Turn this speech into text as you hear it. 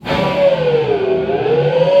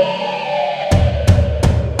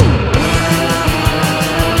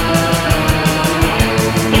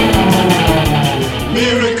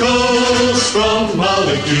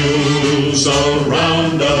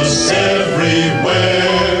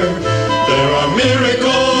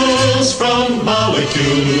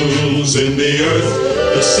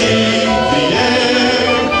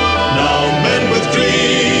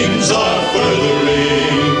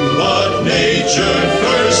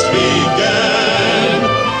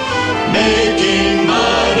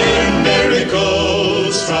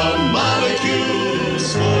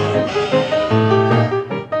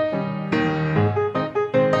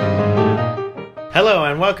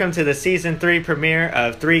welcome to the Season 3 premiere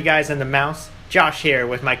of Three Guys and the Mouse. Josh here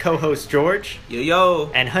with my co-host George. Yo.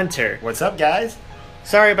 And Hunter. What's up, guys?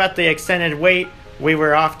 Sorry about the extended wait. We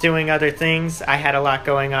were off doing other things. I had a lot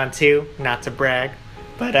going on too, not to brag.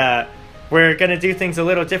 But we're going to do things a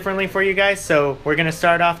little differently for you guys. So we're going to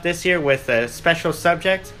start off this year with a special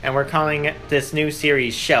subject. And we're calling this new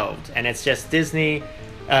series Shelved. And it's just Disney,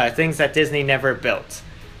 things that Disney never built.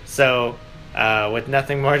 So with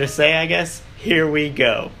nothing more to say, I guess, here we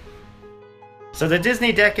go. So the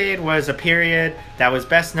Disney decade was a period that was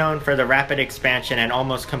best known for the rapid expansion and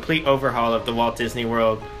almost complete overhaul of the Walt Disney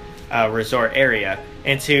World resort area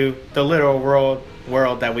into the literal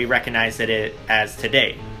world that we recognize it as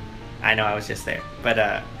today. I know I was just there.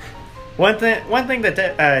 But one thing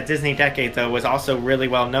that Disney decade, though, was also really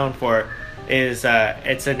well known for is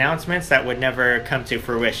its announcements that would never come to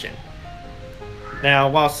fruition.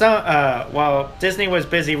 Now, while Disney was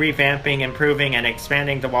busy revamping, improving, and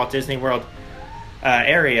expanding the Walt Disney World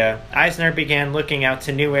area, Eisner began looking out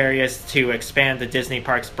to new areas to expand the Disney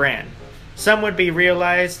Parks brand. Some would be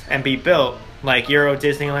realized and be built, like Euro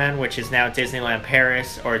Disneyland, which is now Disneyland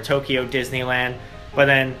Paris, or Tokyo Disneyland, but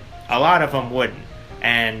then a lot of them wouldn't.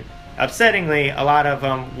 And upsettingly, a lot of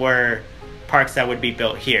them were parks that would be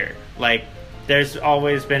built here. Like, there's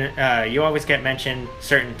always been, you always get mentioned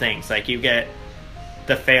certain things, like you get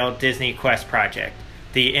the failed Disney Quest project,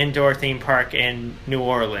 the indoor theme park in New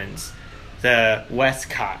Orleans, the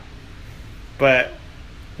Westcott. But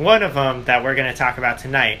one of them that we're going to talk about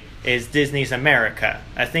tonight is Disney's America,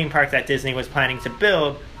 a theme park that Disney was planning to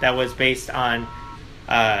build that was based on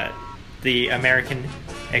the American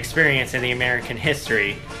experience and the American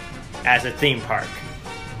history as a theme park.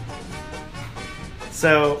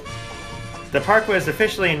 So the park was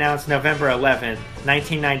officially announced November 11th,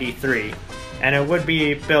 1993, and it would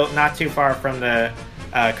be built not too far from the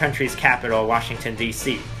country's capital, Washington,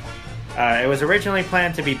 D.C. It was originally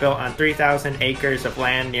planned to be built on 3,000 acres of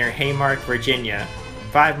land near Haymarket, Virginia,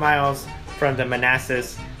 5 miles from the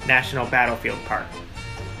Manassas National Battlefield Park.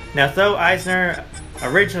 Now, though Eisner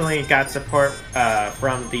originally got support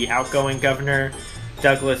from the outgoing governor,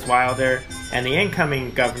 Douglas Wilder, and the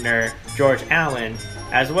incoming governor, George Allen,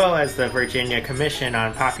 as well as the Virginia Commission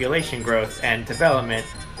on Population Growth and Development,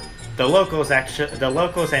 the locals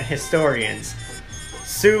and historians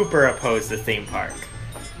super opposed the theme park.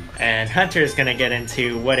 And Hunter's going to get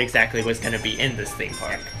into what exactly was going to be in this theme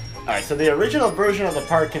park. Alright, so the original version of the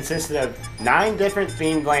park consisted of 9 different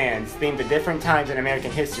themed lands themed to different times in American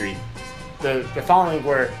history. The following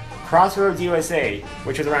were Crossroads, USA,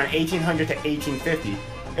 which was around 1800 to 1850.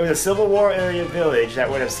 It was a Civil War area village that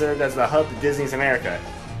would have served as the hub of Disney's America.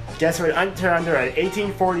 Guests would enter under an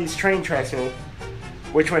 1840s train trestle,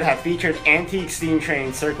 which would have featured antique steam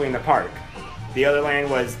trains circling the park. The other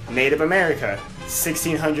land was Native America,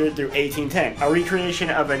 1600 through 1810, a recreation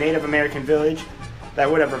of a Native American village that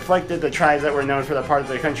would have reflected the tribes that were known for the part of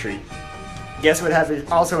the country. Guests would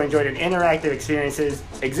have also enjoyed an interactive experiences,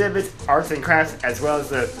 exhibits, arts and crafts, as well as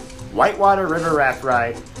the Whitewater River Raft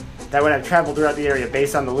ride that would have traveled throughout the area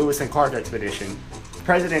based on the Lewis and Clark expedition.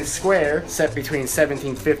 President's Square, set between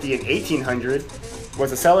 1750 and 1800,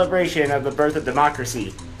 was a celebration of the birth of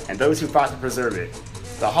democracy and those who fought to preserve it.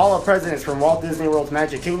 The Hall of Presidents from Walt Disney World's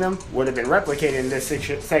Magic Kingdom would have been replicated in this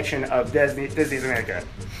section of Disney's America.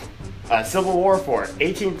 Civil War Fort,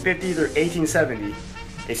 1850 through 1870.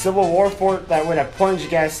 A Civil War fort that would have plunged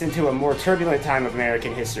guests into a more turbulent time of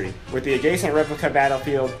American history, with the adjacent replica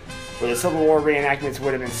battlefield where the Civil War reenactments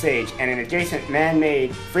would have been staged, and an adjacent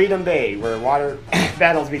man-made Freedom Bay where water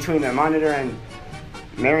battles between the Monitor and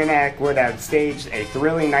Merrimack would have staged a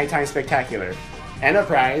thrilling nighttime spectacular.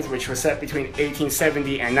 Enterprise, which was set between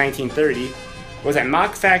 1870 and 1930, was a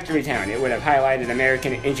mock factory town. It would have highlighted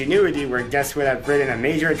American ingenuity where guests would have ridden a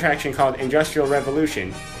major attraction called Industrial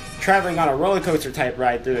Revolution, traveling on a roller coaster type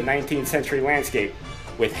ride through the 19th century landscape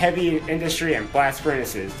with heavy industry and blast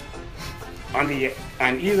furnaces. On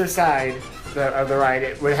either side of the ride,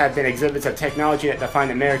 it would have been exhibits of technology that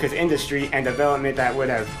defined America's industry and development that would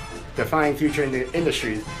have defined future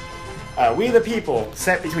industries. We the People,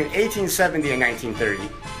 set between 1870 and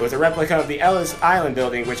 1930, was a replica of the Ellis Island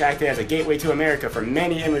building, which acted as a gateway to America for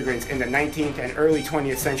many immigrants in the 19th and early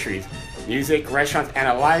 20th centuries. Music, restaurants, and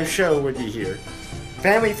a live show would be here.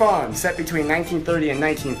 Family Farm, set between 1930 and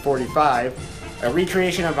 1945, a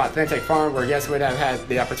recreation of authentic farm where guests would have had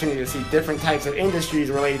the opportunity to see different types of industries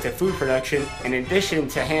related to food production in addition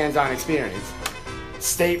to hands-on experience.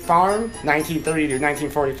 State Farm, 1930 to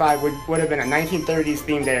 1945, would have been a 1930s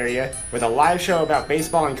themed area with a live show about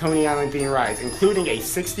baseball and Coney Island themed rides, including a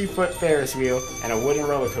 60-foot Ferris wheel and a wooden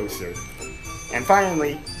roller coaster. And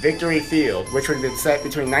finally, Victory Field, which would have been set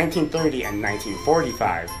between 1930 and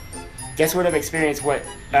 1945. Guess would have experienced what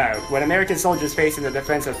American soldiers faced in the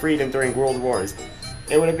defense of freedom during World Wars.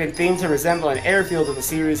 It would have been themed to resemble an airfield with a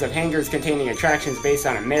series of hangars containing attractions based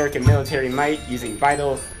on American military might using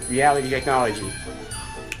vital reality technology.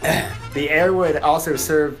 The air would also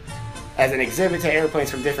serve as an exhibit to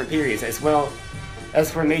airplanes from different periods, as well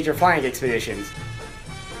as for major flying expeditions.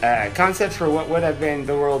 Concepts for what would have been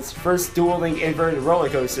the world's first dual-link inverted roller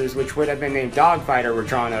coasters, which would have been named Dogfighter, were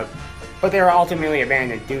drawn up, but they were ultimately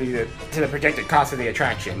abandoned due to the projected cost of the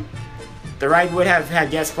attraction. The ride would have had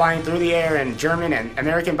guests flying through the air in German and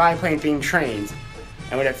American biplane-themed trains,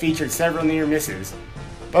 and would have featured several near misses.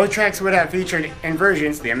 Both tracks would have featured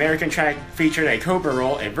inversions. The American track featured a cobra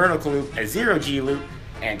roll, a vertical loop, a zero-G loop,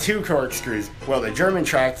 and 2 corkscrews, while the German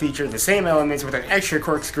track featured the same elements with an extra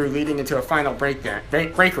corkscrew leading into a final brake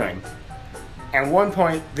run. At one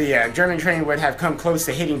point, the German train would have come close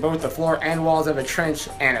to hitting both the floor and walls of a trench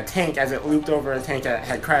and a tank as it looped over a tank that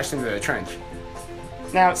had crashed into the trench.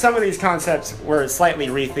 Now, some of these concepts were slightly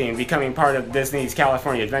rethemed, becoming part of Disney's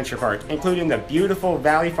California Adventure Park, including the beautiful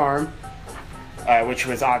Valley Farm, which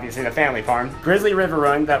was obviously the family farm, Grizzly River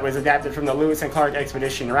Run, that was adapted from the Lewis and Clark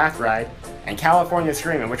Expedition Raft Ride, and California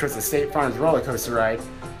Screamin', which was the State Farm's roller coaster ride,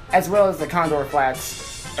 as well as the Condor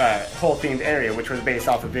Flats whole themed area, which was based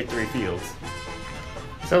off of Victory Fields.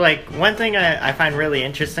 So, like, one thing I find really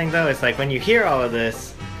interesting, though, is, like, when you hear all of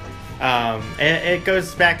this, it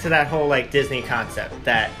goes back to that whole, like, Disney concept,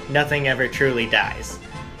 that nothing ever truly dies.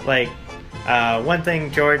 Like, one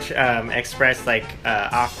thing George expressed, like,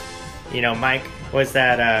 off, Mike, was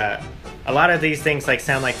that a lot of these things, like,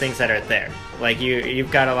 sound like things that are there. Like,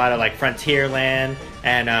 you've got a lot of, like, frontier land,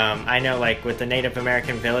 and I know, like, with the Native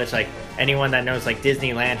American village, like, anyone that knows, like,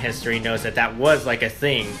 Disneyland history knows that was, like, a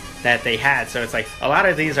thing that they had. So it's, like, a lot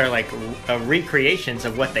of these are, like, recreations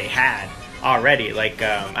of what they had already. Like,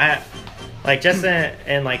 just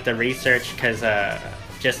in like, the research, because,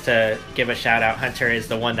 just to give a shout out, Hunter is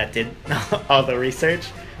the one that did all the research.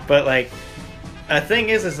 But, like, a thing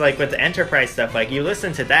is, like, with the Enterprise stuff, like, you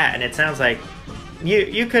listen to that, and it sounds like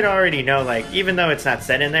you could already know, like, even though it's not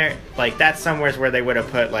said in there, like, that's somewhere where they would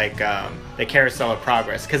have put, like, the Carousel of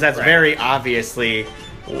Progress, because that's very obviously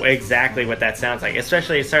exactly what that sounds like.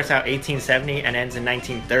 Especially, it starts out 1870 and ends in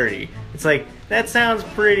 1930. It's like, that sounds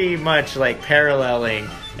pretty much like paralleling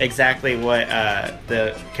exactly what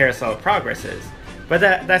the Carousel of Progress is. But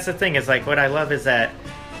that's the thing, is, like, what I love is that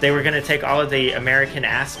they were going to take all of the American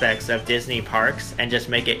aspects of Disney parks and just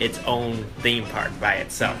make it its own theme park by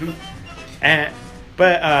itself.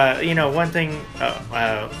 But one thing...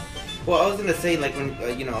 well, I was going to say, like, when,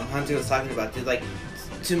 Hunter was talking about this, like,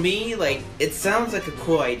 to me, like, it sounds like a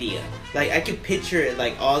cool idea. Like, I could picture it,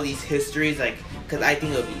 like, all these histories, like, because I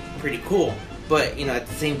think it would be pretty cool. But, at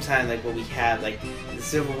the same time, like, what we have, like, the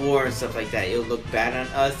Civil War and stuff like that, it'll look bad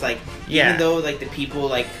on us. Like, even though, like, the people,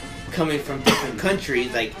 like, coming from different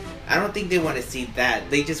countries, like, I don't think they want to see that.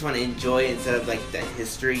 They just want to enjoy it instead of, like, that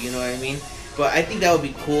history, you know what I mean? But I think that would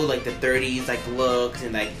be cool, like, the 30s, like, looks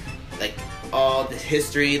and, like all the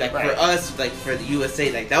history, like, for us, like, for the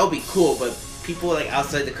USA, like, that would be cool. But people, like,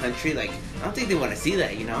 outside the country, like, I don't think they want to see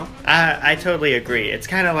that, I totally agree. It's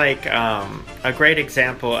kind of like, a great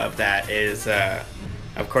example of that is,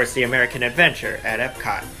 of course, the American Adventure at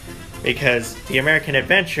Epcot. Because the American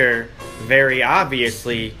Adventure very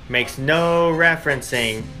obviously makes no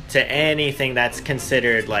referencing to anything that's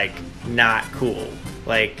considered, like, not cool.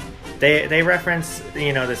 Like, they reference,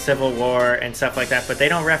 the Civil War and stuff like that, but they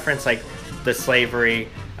don't reference, like, the slavery.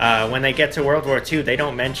 When they get to World War II, they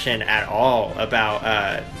don't mention at all about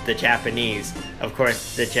the Japanese. Of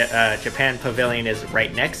course, the Japan Pavilion is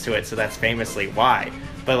right next to it, so that's famously why.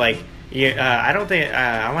 But, like, I don't think...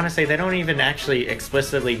 I want to say they don't even actually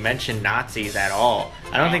explicitly mention Nazis at all.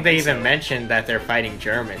 I don't think they even mention that they're fighting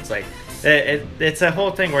Germans. Like, it's a whole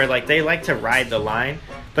thing where, like, they like to ride the line.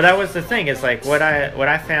 But that was the thing, is, like, what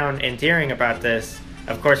I found endearing about this...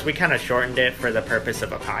 Of course, we kind of shortened it for the purpose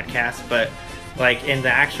of a podcast, but, like, in the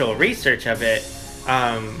actual research of it,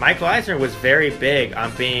 Michael Eisner was very big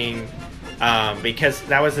on being... because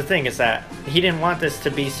that was the thing, is that he didn't want this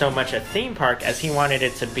to be so much a theme park as he wanted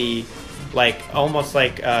it to be, like, almost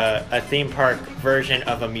like a theme park version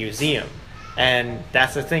of a museum. And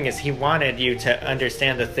that's the thing, is he wanted you to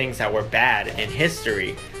understand the things that were bad in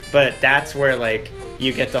history. But that's where, like,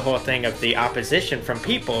 you get the whole thing of the opposition from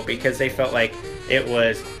people, because they felt like it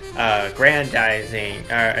was grandizing,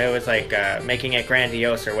 or it was like making it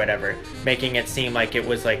grandiose or whatever, making it seem like it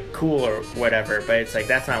was like cool or whatever. But it's like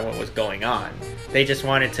that's not what was going on. They just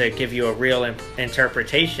wanted to give you a real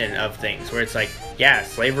interpretation of things, where it's like, yeah,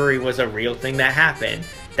 slavery was a real thing that happened,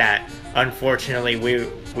 that unfortunately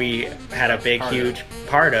we had a big huge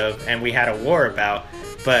part of, and we had a war about.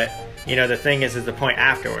 But you know, the thing is the point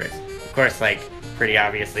afterwards. Of course, like pretty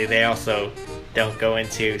obviously, they also don't go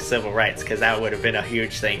into civil rights, because that would have been a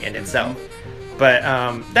huge thing in itself. But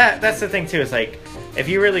that's the thing too, is like, if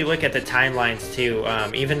you really look at the timelines too,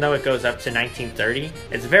 even though it goes up to 1930,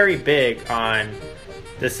 it's very big on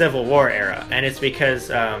the Civil War era. And it's because,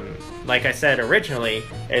 like I said originally,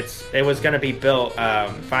 it was going to be built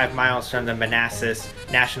 5 miles from the Manassas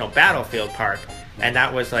National Battlefield Park. And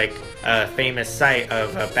that was like a famous site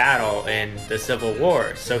of a battle in the Civil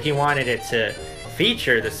War. So he wanted it to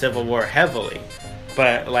feature the Civil War heavily.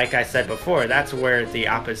 But like I said before, that's where the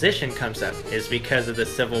opposition comes up, is because of the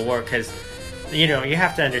Civil War. Because, you know, you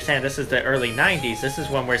have to understand, this is the early 90s. This is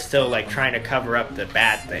when we're still like trying to cover up the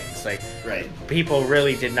bad things. Like, Right. people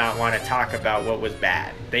really did not want to talk about what was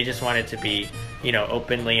bad. They just wanted to be, you know,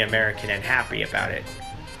 openly American and happy about it.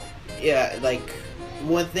 Yeah, like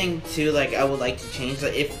one thing too, like I would like to change,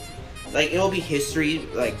 like if, like it'll be history,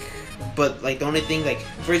 like, but like the only thing, like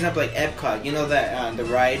for example, like Epcot, you know that the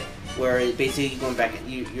ride where it basically going back,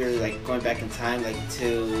 you're like going back in time, like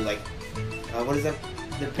to like, what is that?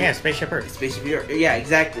 Yeah, Spaceship Earth. Spaceship Earth. Yeah,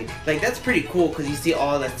 exactly. Like that's pretty cool, because you see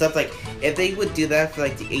all that stuff. Like if they would do that for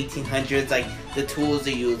like the 1800s, like the tools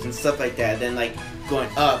they use and stuff like that, then like going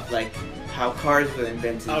up, like how cars were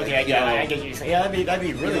invented. Okay, like, I get you saying. Yeah, that'd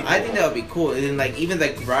be really cool. I think that would be cool. And then like even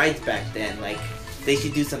like rides back then, like they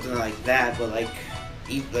should do something like that. But like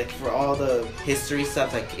for all the history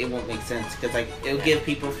stuff, like it won't make sense, because like it'll give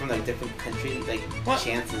people from like different countries like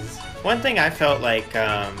chances. One thing I felt like,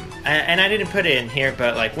 and I didn't put it in here,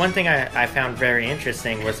 but like one thing I found very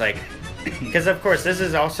interesting was like, because of course this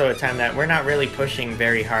is also a time that we're not really pushing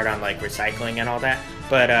very hard on like recycling and all that,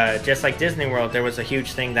 but just like Disney World, there was a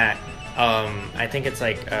huge thing that I think it's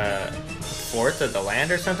like fourth of the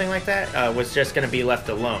land or something like that was just going to be left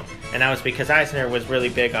alone, and that was because Eisner was really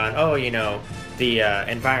big on, you know, the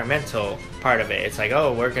environmental part of it. It's like,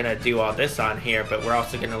 we're going to do all this on here, but we're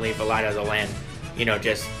also going to leave a lot of the land, you know,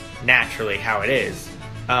 just naturally how it is.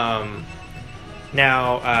 Now,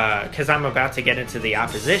 because I'm about to get into the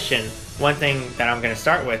opposition, one thing that I'm going to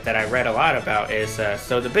start with that I read a lot about is,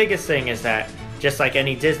 so the biggest thing is that just like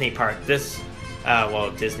any Disney park, this,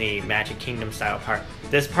 Disney Magic Kingdom style park,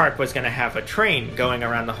 this park was going to have a train going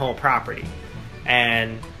around the whole property.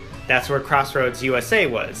 And that's where Crossroads USA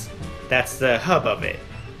was. That's the hub of it.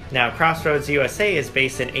 Now, Crossroads USA is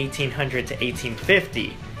based in 1800 to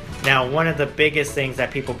 1850. Now, one of the biggest things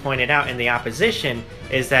that people pointed out in the opposition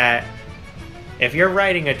is that if you're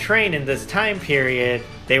riding a train in this time period,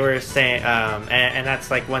 they were saying, and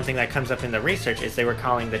that's like one thing that comes up in the research, is they were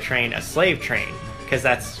calling the train a slave train, because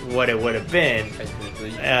that's what it would have been.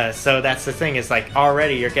 So that's the thing, is like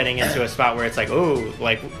already you're getting into a spot where it's like,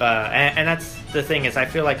 and that's the thing, is I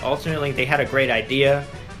feel like ultimately they had a great idea.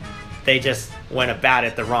 They just went about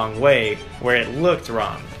it the wrong way, where it looked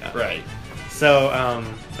wrong. Right. So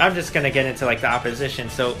I'm just gonna get into like the opposition.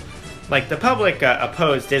 So, like the public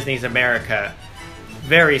opposed Disney's America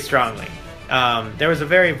very strongly. There was a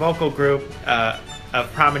very vocal group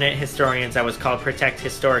of prominent historians that was called Protect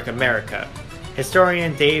Historic America.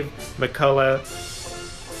 Historian Dave McCullough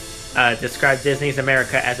described Disney's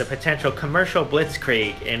America as a potential commercial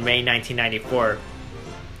blitzkrieg in May 1994,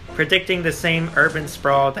 predicting the same urban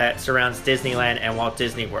sprawl that surrounds Disneyland and Walt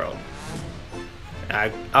Disney World.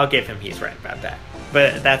 I'll give him, he's right about that.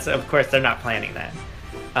 But that's, of course, they're not planning that.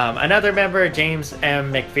 Another member, James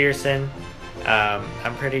M. McPherson,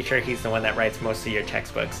 I'm pretty sure he's the one that writes most of your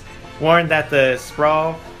textbooks, warned that the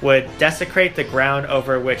sprawl would desecrate the ground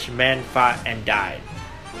over which men fought and died.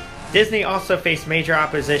 Disney also faced major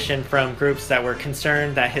opposition from groups that were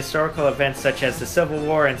concerned that historical events such as the Civil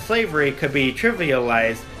War and slavery could be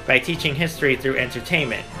trivialized by teaching history through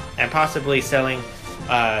entertainment, and possibly selling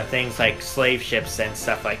things like slave ships and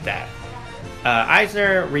stuff like that.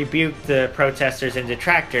 Eisner rebuked the protesters and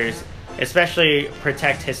detractors, especially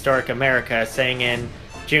Protect Historic America, saying in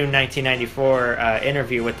June 1994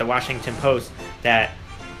 interview with the Washington Post that,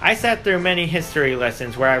 "I sat through many history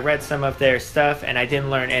lessons where I read some of their stuff and I didn't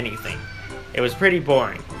learn anything. It was pretty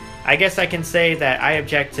boring. I guess I can say that I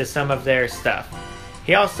object to some of their stuff."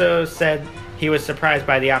 He also said he was surprised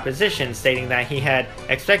by the opposition, stating that he had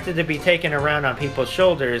expected to be taken around on people's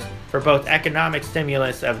shoulders for both economic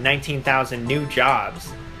stimulus of 19,000 new jobs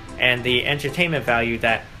and the entertainment value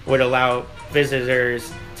that would allow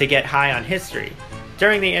visitors to get high on history.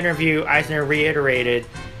 During the interview, Eisner reiterated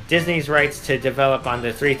Disney's rights to develop on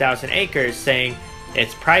the 3,000 acres, saying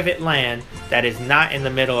it's private land that is not in the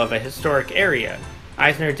middle of a historic area.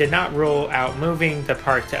 Eisner did not rule out moving the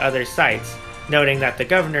park to other sites, noting that the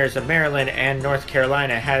governors of Maryland and North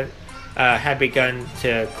Carolina had begun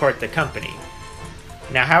to court the company.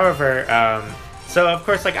 Now, however, so of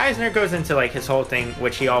course, like Eisner goes into like his whole thing,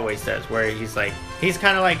 which he always does, where he's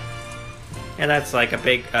kind of like, and that's like a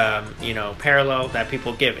big, parallel that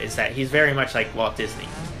people give, is that he's very much like Walt Disney.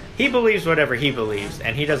 He believes whatever he believes,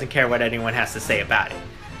 and he doesn't care what anyone has to say about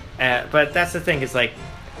it. But that's the thing, is like,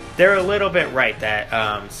 they're a little bit right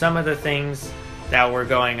that some of the things that were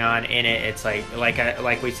going on in it, it's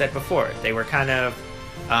like we said before, they were kind of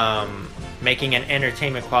making an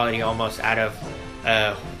entertainment quality almost out of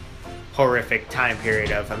a horrific time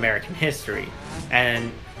period of American history.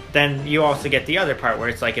 And then you also get the other part where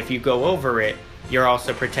it's like, if you go over it, you're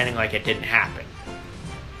also pretending like it didn't happen.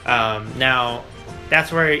 Now,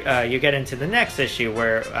 that's where you get into the next issue,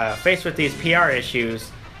 where faced with these PR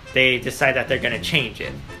issues, they decide that they're going to change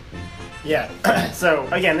it. Yeah, so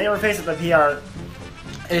again, they were faced with the PR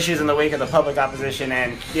issues in the wake of the public opposition,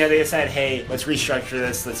 and they said, hey, let's restructure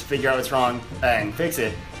this, let's figure out what's wrong and fix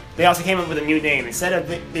it. They also came up with a new name. Instead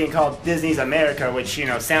of being called Disney's America, which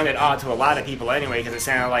sounded odd to a lot of people anyway, because it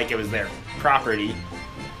sounded like it was their property,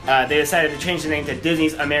 they decided to change the name to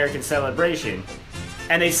Disney's American Celebration.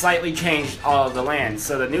 And they slightly changed all of the lands.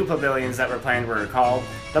 So the new pavilions that were planned were called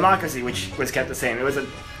Democracy, which was kept the same. It was an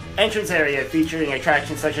entrance area featuring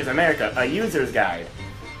attractions such as America, a user's guide,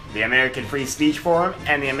 the American Free Speech Forum,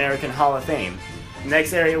 and the American Hall of Fame. The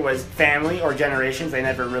next area was Family or Generations. They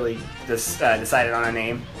never really decided on a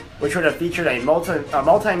name, which would have featured a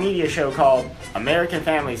multimedia show called American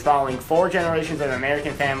Families, following 4 generations of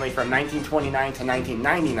American family from 1929 to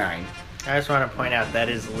 1999. I just want to point out that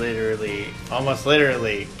is literally, almost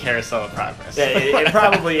literally, Carousel of Progress. Yeah, it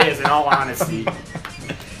probably is, in all honesty.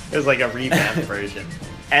 It was like a revamped version.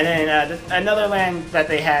 And then another land that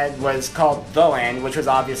they had was called The Land, which was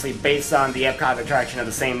obviously based on the Epcot attraction of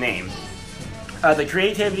the same name. The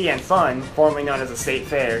Creativity and Fun, formerly known as the State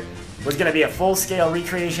Fair, was going to be a full-scale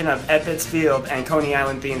recreation of Epcot's Field and Coney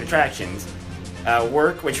Island-themed attractions.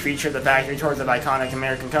 Work, which featured the factory tours of iconic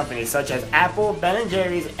American companies such as Apple, Ben &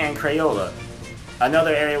 Jerry's, and Crayola.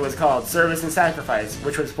 Another area was called Service and Sacrifice,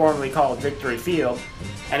 which was formerly called Victory Field,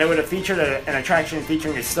 and it would have featured an attraction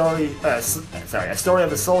featuring a story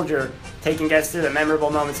of a soldier taking guests through the memorable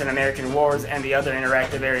moments in American wars and the other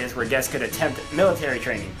interactive areas where guests could attempt military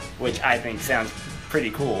training, which I think sounds pretty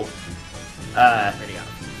cool. Pretty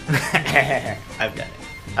awesome. I've done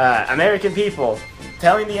it. American People,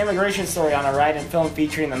 telling the immigration story on a ride and film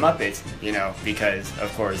featuring the Muppets, because,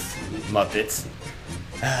 of course, Muppets.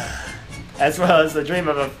 As well as the Dream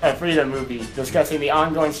of a Freedom movie, discussing the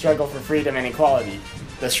ongoing struggle for freedom and equality.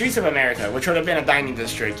 The Streets of America, which would have been a dining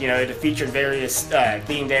district, it featured various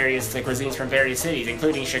themed areas to cuisines from various cities,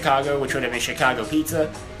 including Chicago, which would have been Chicago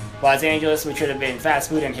pizza, Los Angeles, which would have been fast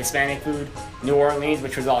food and Hispanic food, New Orleans,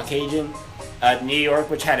 which was all Cajun, New York,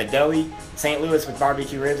 which had a deli, St. Louis with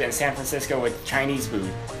barbecue ribs, and San Francisco with Chinese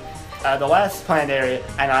food. The last planned area,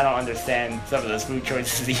 and I don't understand some of those food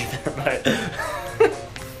choices either, but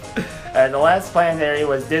the last planned area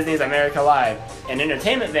was Disney's America Live, an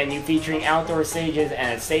entertainment venue featuring outdoor stages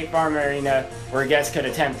and a State Farm arena where guests could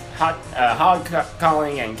attempt hog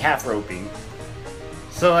calling and calf roping.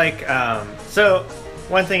 So so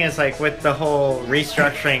one thing is like with the whole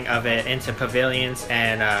restructuring of it into pavilions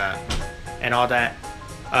and all that,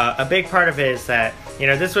 a big part of it is that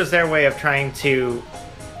this was their way of trying to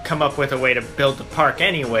come up with a way to build the park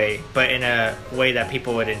anyway, but in a way that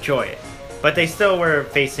people would enjoy it. But they still were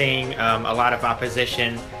facing a lot of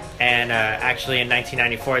opposition, and actually in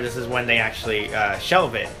 1994, this is when they actually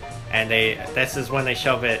shelve it. And this is when they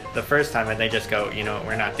shelve it the first time, and they just go,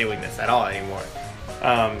 we're not doing this at all anymore.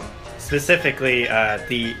 Specifically,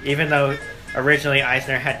 even though originally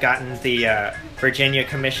Eisner had gotten the Virginia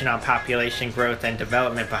Commission on Population Growth and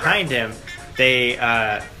Development behind him, they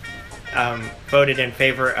voted in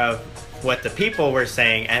favor of what the people were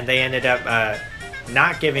saying, and they ended up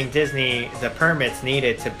not giving Disney the permits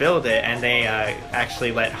needed to build it, and they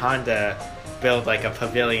actually let Honda build like a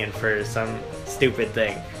pavilion for some stupid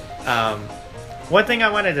thing. One thing I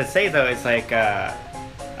wanted to say though is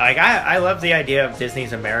I love the idea of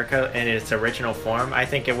Disney's America in its original form. I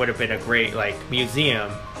think it would have been a great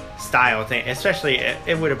museum style thing, especially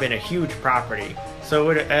it would have been a huge property.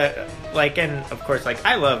 So it would and of course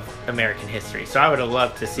I love American history, so I would have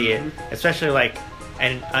loved to see it, especially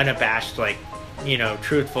an unabashed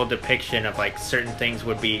truthful depiction of certain things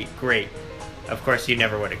would be great. of course, you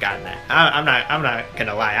never would have gotten that. I'm not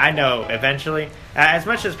gonna lie. I know eventually, as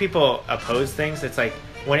much as people oppose things, it's like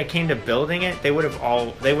when it came to building it, they would have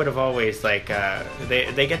always like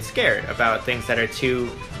they get scared about things that are too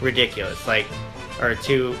ridiculous, like or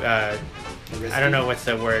too. I don't know what's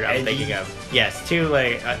the word I'm thinking of. Yes, too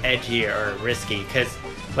like edgy or risky, because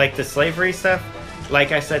like the slavery stuff,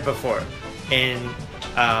 like I said before, in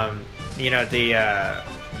the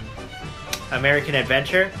American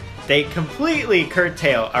Adventure, they completely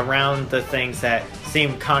curtail around the things that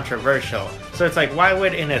seem controversial. So it's like, why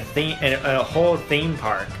would in a whole theme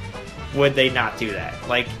park would they not do that?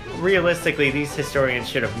 Like realistically, these historians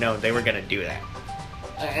should have known they were gonna do that.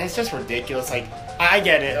 And it's just ridiculous. Like, I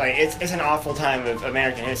get it. Like, it's an awful time of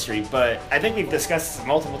American history, but I think we've discussed this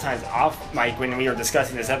multiple times off mic when we were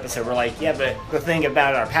discussing this episode. We're like, yeah, but the thing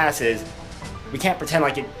about our past is we can't pretend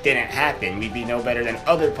like it didn't happen. We'd be no better than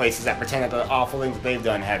other places that pretend that the awful things they've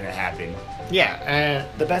done haven't happened. Yeah,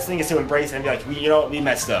 and the best thing is to embrace it and be like, we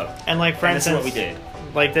messed up. And like, for instance, this is what we did.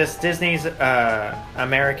 Like this Disney's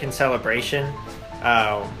American Celebration,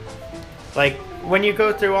 like when you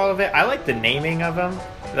go through all of it, I like the naming of them.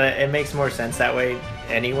 It makes more sense that way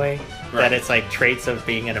anyway. Right. That it's like traits of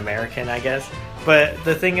being an American, I guess. But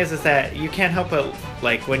the thing is that you can't help but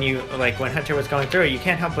like when Hunter was going through it, you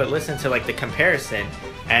can't help but listen to like the comparison,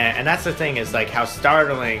 and that's the thing is like how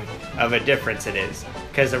startling of a difference it is.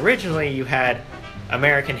 Because originally you had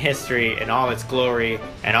American history in all its glory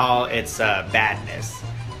and all its badness.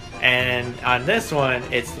 And on this one,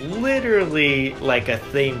 it's literally like a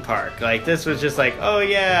theme park. Like, this was just like, oh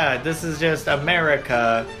yeah, this is just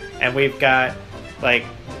America. And we've got, like,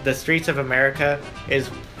 the streets of America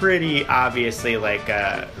is pretty obviously like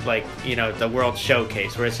the World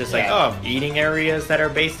Showcase, where it's just like, oh, eating areas that are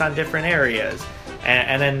based on different areas.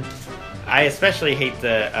 And then I especially hate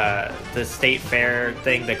the state fair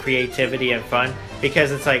thing, the creativity and fun,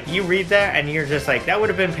 because it's like you read that and you're just like, that would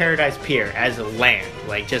have been Paradise Pier as a land,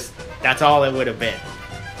 like just that's all it would have been.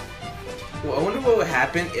 Well, I wonder what would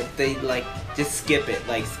happen if they like just skip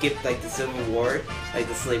like the Civil War, like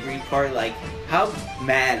the slavery part, like how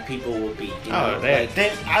mad people will be. You know? I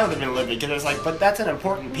would have been livid because it's like, but that's an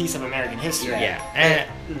important piece of American history. Yeah.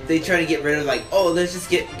 And they try to get rid of like, oh, let's just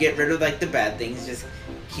get rid of like the bad things, just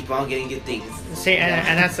keep on getting good things. See,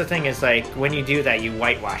 and that's the thing is like when you do that, you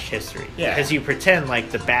whitewash history. Yeah. Because you pretend like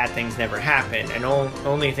the bad things never happened, and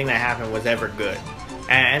only thing that happened was ever good.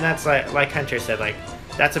 And that's like Hunter said, like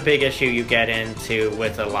that's a big issue you get into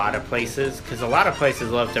with a lot of places, because a lot of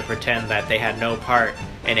places love to pretend that they had no part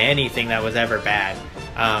in anything that was ever bad.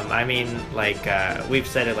 I mean, like we've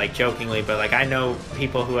said it like jokingly, but like I know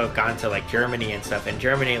people who have gone to like Germany and stuff, and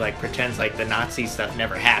Germany like pretends like the Nazi stuff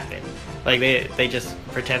never happened. Like they just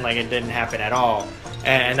pretend like it didn't happen at all.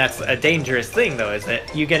 And that's a dangerous thing, though, is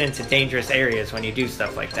that you get into dangerous areas when you do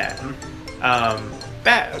stuff like that.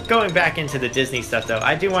 Going back into the Disney stuff, though,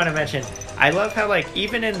 I do want to mention, I love how, like,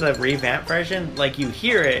 even in the revamped version, like, you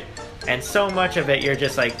hear it, and so much of it, you're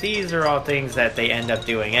just like, these are all things that they end up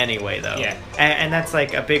doing anyway, though. Yeah. And that's,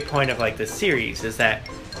 like, a big point of, like, the series, is that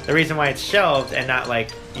the reason why it's shelved and not, like,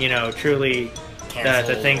 you know, truly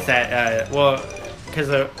the things that, because,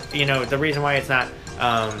 the reason why it's not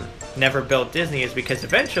never built Disney is because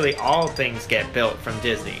eventually all things get built from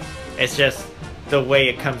Disney. It's just the way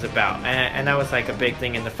it comes about, and that was like a big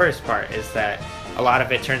thing in the first part, is that a lot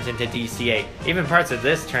of it turns into DCA. Even parts of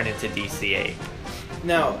this turn into DCA.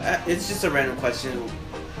 No, it's just a random question.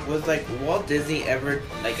 Was like Walt Disney ever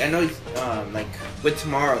like, I know like with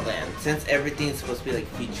Tomorrowland, since everything's supposed to be like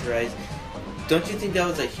featurized, don't you think that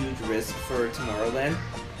was a huge risk for Tomorrowland?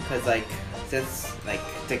 Because like since like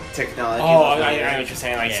technology. Oh, I know what you're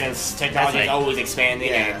saying. Like since technology is always expanding.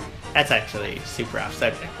 Yeah. That's actually super off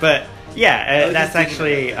subject, but yeah, that's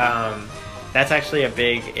actually a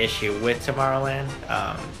big issue with Tomorrowland.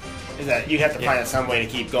 Is that you have to find some way to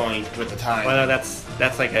keep going with the time. Well,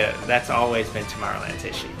 that's always been Tomorrowland's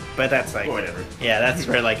issue, but that's like whatever. Yeah, that's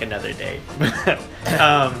for like another day.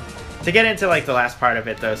 To get into like the last part of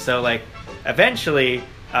it though, so like eventually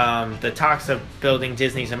the talks of building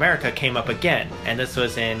Disney's America came up again, and this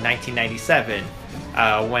was in 1997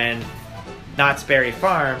 when Knott's Berry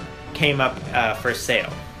Farm came up for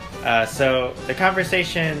sale. So the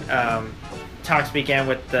conversation talks began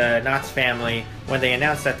with the Knott's family when they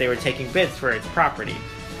announced that they were taking bids for its property.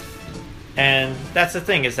 And that's the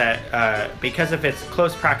thing, is that because of its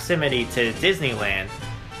close proximity to Disneyland,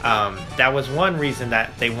 that was one reason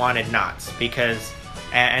that they wanted Knott's, because,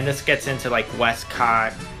 and this gets into like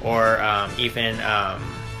Westcott or even, I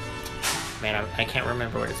can't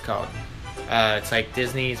remember what it's called. It's like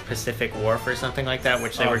Disney's Pacific Wharf or something like that,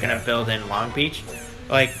 which they were going to build in Long Beach.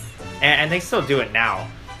 Like, and they still do it now.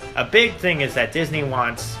 A big thing is that Disney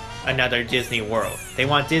wants another Disney World. They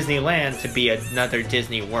want Disneyland to be another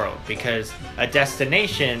Disney World because a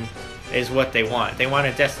destination is what they want. They want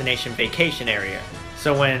a destination vacation area.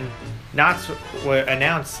 So when Knott's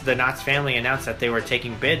the Knott's family announced that they were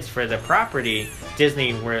taking bids for the property,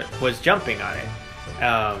 Disney was jumping on it.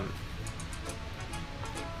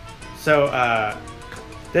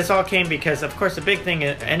 This all came because, of course, the big thing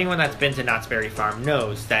is anyone that's been to Knott's Berry Farm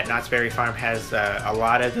knows that Knott's Berry Farm has a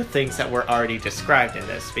lot of the things that were already described in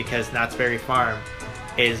this, because Knott's Berry Farm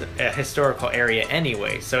is a historical area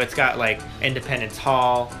anyway. So it's got like Independence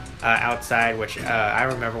Hall outside, which I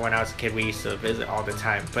remember when I was a kid we used to visit all the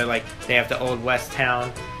time. But like they have the Old West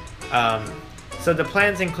Town. So the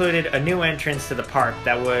plans included a new entrance to the park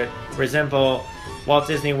that would resemble Walt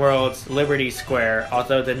Disney World's Liberty Square,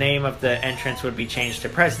 although the name of the entrance would be changed to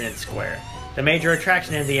President's Square. The major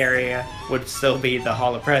attraction in the area would still be the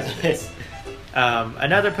Hall of Presidents.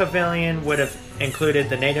 Another pavilion would have included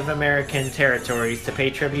the Native American territories to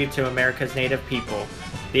pay tribute to America's native people.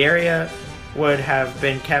 The area would have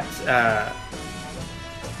been kept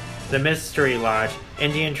the Mystery Lodge,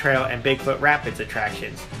 Indian Trail, and Bigfoot Rapids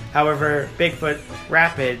attractions. However, Bigfoot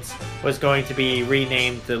Rapids was going to be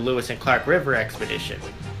renamed the Lewis and Clark River Expedition.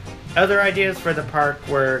 Other ideas for the park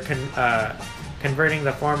were converting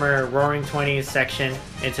the former Roaring Twenties section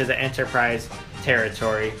into the Enterprise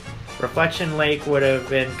territory. Reflection Lake would have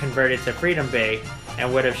been converted to Freedom Bay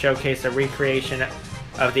and would have showcased a recreation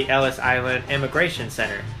of the Ellis Island Immigration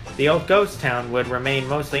Center. The old ghost town would remain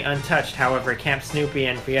mostly untouched, however Camp Snoopy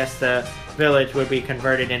and Fiesta Village would be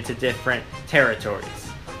converted into different territories.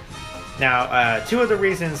 Now, two of the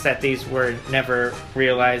reasons that these were never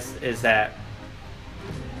realized is that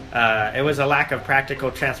it was a lack of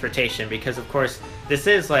practical transportation, because of course this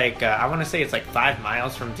is like, I want to say it's like 5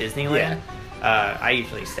 miles from Disneyland. Yeah. I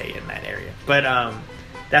usually stay in that area. But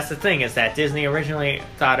that's the thing, is that Disney originally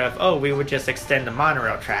thought of, oh, we would just extend the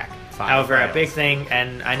monorail track. However, a big thing,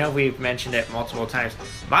 and I know we've mentioned it multiple times,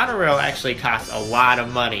 monorail actually costs a lot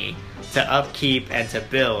of money to upkeep and to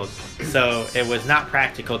build, so it was not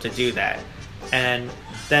practical to do that. And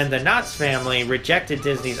then the Knott's family rejected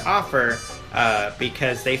Disney's offer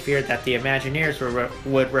because they feared that the Imagineers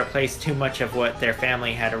would replace too much of what their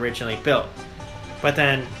family had originally built. But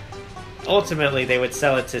then, ultimately, they would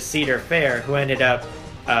sell it to Cedar Fair, who ended up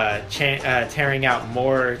tearing out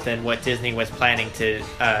more than what Disney was planning to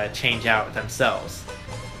change out themselves.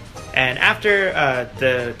 And after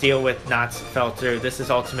the deal with Knott's fell through, this is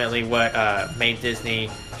ultimately what made Disney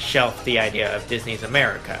shelf the idea of Disney's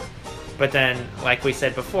America. But then, like we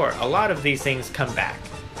said before, a lot of these things come back.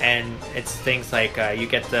 And it's things like you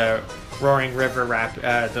get the Roaring River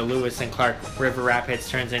the Lewis and Clark River Rapids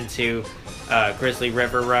turns into Grizzly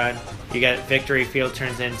River Run. You get Victory Field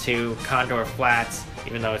turns into Condor Flats,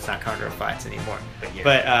 even though it's not Condor Flats anymore.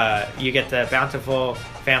 But you get the Bountiful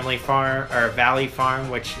Family Farm, or Valley Farm,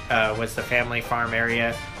 which was the family farm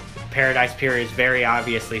area. Paradise Pier is very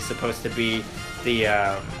obviously supposed to be the,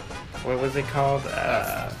 what was it called?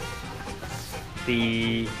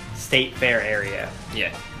 The State Fair area.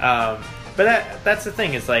 Yeah. But that's the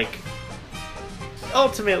thing, is like,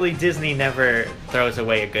 ultimately Disney never throws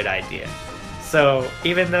away a good idea. So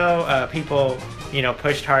even though people,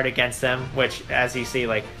 pushed hard against them, which, as you see,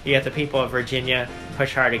 like, you have the people of Virginia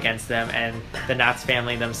push hard against them, and the Knott's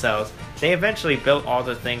family themselves, they eventually built all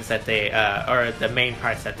the things that they, or the main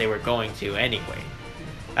parts that they were going to anyway.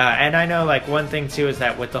 And I know, like, one thing too is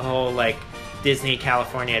that with the whole, like, Disney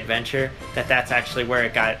California Adventure, that's actually where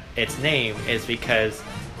it got its name, is because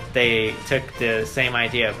they took the same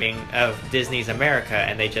idea of Disney's America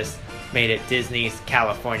and they just made it Disney's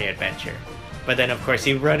California Adventure. But then, of course,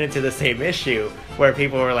 you run into the same issue where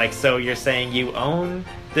people were like, so you're saying you own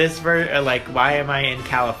this like, why am I in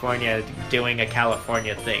California doing a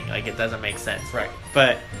California thing? Like, it doesn't make sense. Right.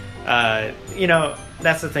 But,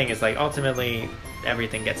 that's the thing, is like, ultimately,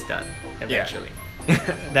 everything gets done eventually. Yeah.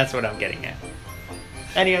 That's what I'm getting at.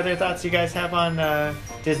 Any other thoughts you guys have on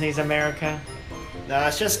Disney's America? No,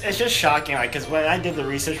 it's just shocking. Like, because when I did the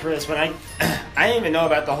research for this, I didn't even know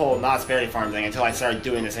about the whole Knott's Berry Farm thing until I started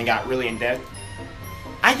doing this and got really in depth.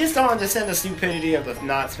 I just don't understand the stupidity of the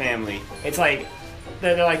Knott's family. It's like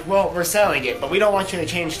they're like, well, we're selling it, but we don't want you to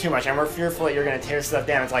change too much, and we're fearful that you're going to tear stuff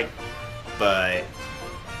down. It's like, but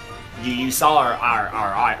you saw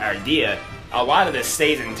our idea. A lot of this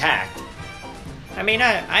stays intact. I mean,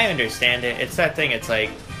 I understand it. It's that thing. It's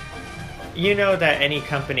like, that any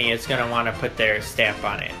company is going to want to put their stamp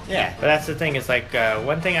on it. Yeah. But that's the thing, is like,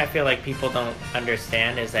 one thing I feel like people don't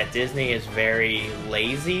understand is that Disney is very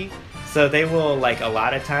lazy. So they will, like, a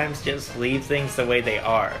lot of times just leave things the way they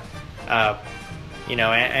are. You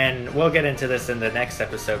know, and we'll get into this in the next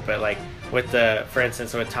episode, but like for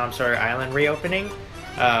instance, with Tom Sawyer Island reopening,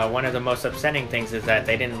 one of the most upsetting things is that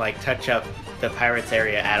they didn't like touch up the pirates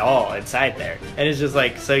area at all inside there, and it's just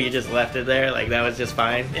like, so you just left it there, like that was just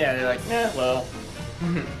fine. Yeah, they're like, nah, well.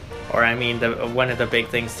 Or I mean, one of the big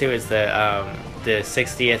things too is the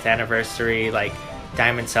 60th anniversary like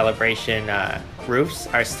Diamond Celebration roofs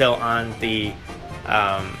are still on the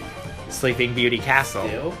Sleeping Beauty Castle.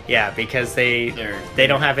 Still? Yeah, because they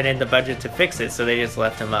don't have it in the budget to fix it, so they just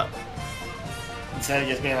left them up. Instead of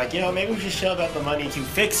just being like, maybe we should shell out the money to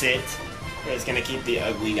fix it, it's gonna keep the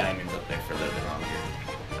ugly diamonds up there for a little bit longer.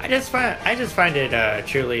 I just find it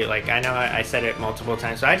truly, like, I know I said it multiple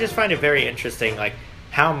times, but I just find it very interesting, like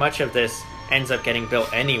how much of this ends up getting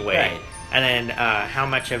built anyway, right. And then how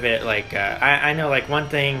much of it, like I know like one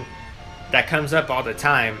thing that comes up all the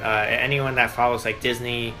time, anyone that follows like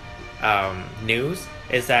Disney news,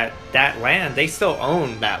 is that land, they still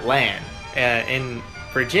own that land in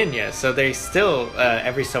Virginia, so they still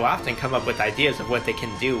every so often come up with ideas of what they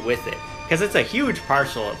can do with it, because it's a huge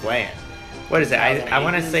parcel of land. What is it? I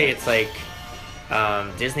want to say it's like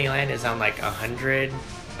Disneyland is on like 100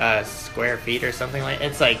 square feet or something like.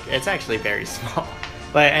 It's actually very small,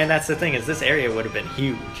 and that's the thing, is this area would have been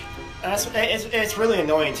huge. It's really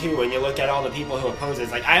annoying too when you look at all the people who oppose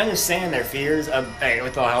it. Like, I understand their fears of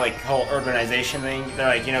with the whole urbanization thing. They're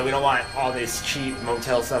like, we don't want all this cheap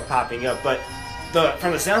motel stuff popping up. But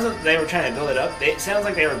from the sounds of they were trying to build it up, it sounds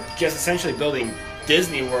like they were just essentially building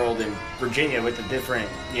Disney World in Virginia with a different,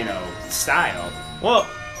 style. Well,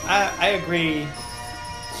 I agree,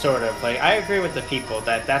 sort of. Like, I agree with the people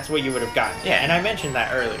that's what you would have gotten. Yeah, and I mentioned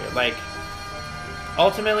that earlier. Like,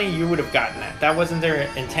 ultimately, you would have gotten that. That wasn't their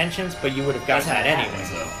intentions, but you would have gotten that anyway.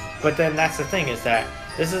 But then that's the thing, is that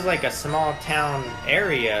this is like a small town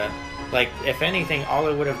area. Like, if anything, all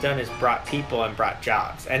it would have done is brought people and brought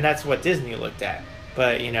jobs. And that's what Disney looked at.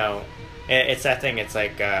 But, it's that thing. It's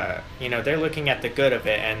like, they're looking at the good of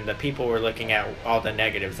it, and the people were looking at all the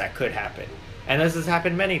negatives that could happen. And this has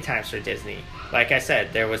happened many times for Disney. Like I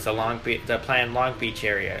said, there was the planned Long Beach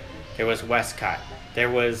area. There was Westcott. There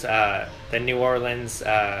was the New Orleans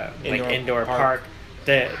indoor park.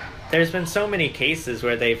 There's been so many cases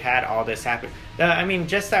where they've had all this happen. I mean,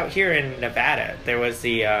 just out here in Nevada, there was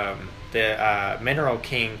the Mineral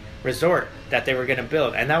King Resort that they were going to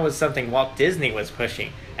build, and that was something Walt Disney was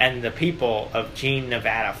pushing, and the people of Jean,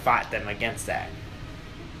 Nevada fought them against that.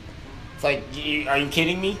 It's like, are you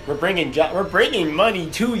kidding me? We're bringing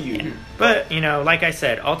money to you. But, like I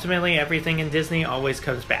said, ultimately everything in Disney always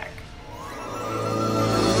comes back.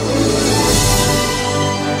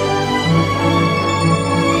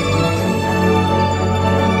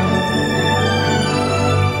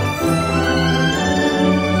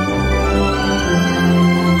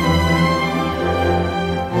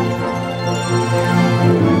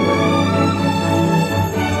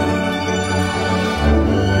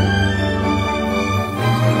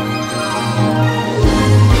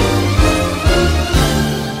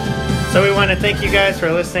 So we want to thank you guys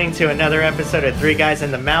for listening to another episode of Three Guys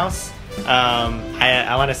and the Mouse.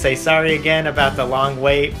 I want to say sorry again about the long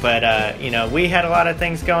wait, but we had a lot of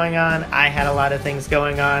things going on. I had a lot of things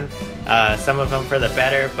going on, some of them for the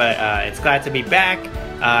better, but it's glad to be back.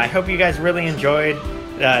 I hope you guys really enjoyed.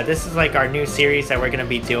 This is like our new series that we're going to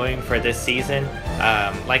be doing for this season.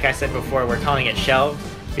 Like I said before, we're calling it Shelved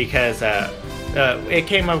because it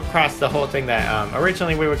came across the whole thing that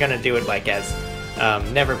originally we were going to do it like as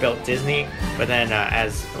Never Built Disney, but then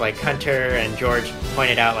as like Hunter and George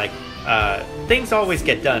pointed out, like things always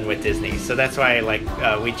get done with Disney, so that's why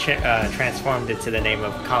we transformed it to the name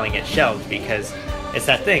of calling it Shelved, because it's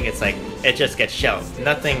that thing, it's like it just gets shelved,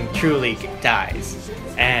 nothing truly dies,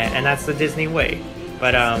 and that's the Disney way.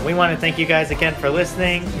 But we want to thank you guys again for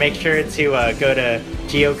listening. Make sure to go to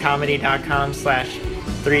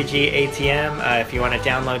geocomedy.com/3GATM if you want to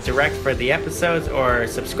download direct for the episodes, or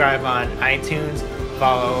subscribe on iTunes.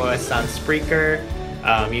 Follow us on Spreaker.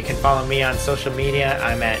 You can follow me on social media.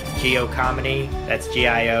 I'm at GeoComedy. That's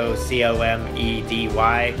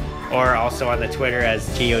GIOCOMEDY. Or also on the Twitter as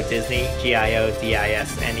GeoDisney.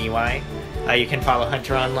 GIODISNEY. You can follow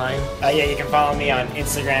Hunter online. You can follow me on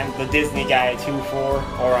Instagram, the Disney Guy 24,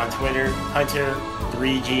 or on Twitter,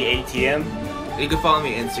 Hunter3GATM. You can follow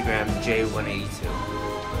me on Instagram, J182.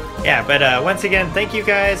 Yeah, but once again, thank you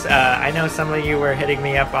guys. I know some of you were hitting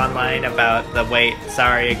me up online about the wait.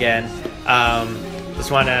 Sorry again.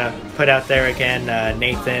 Just want to put out there again,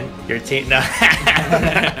 Nathan, your team. No,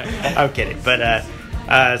 I'm kidding. But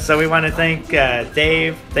So we want to thank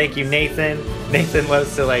Dave. Thank you, Nathan. Nathan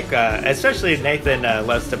loves to especially Nathan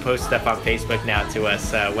loves to post stuff on Facebook now to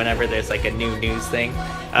us whenever there's like a new news thing.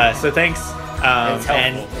 So thanks.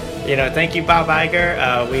 And thank you, Bob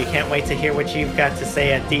Iger. We can't wait to hear what you've got to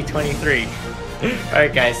say at D23. All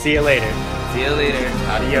right, guys. See you later. See you later.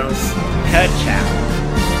 Adios. Ciao.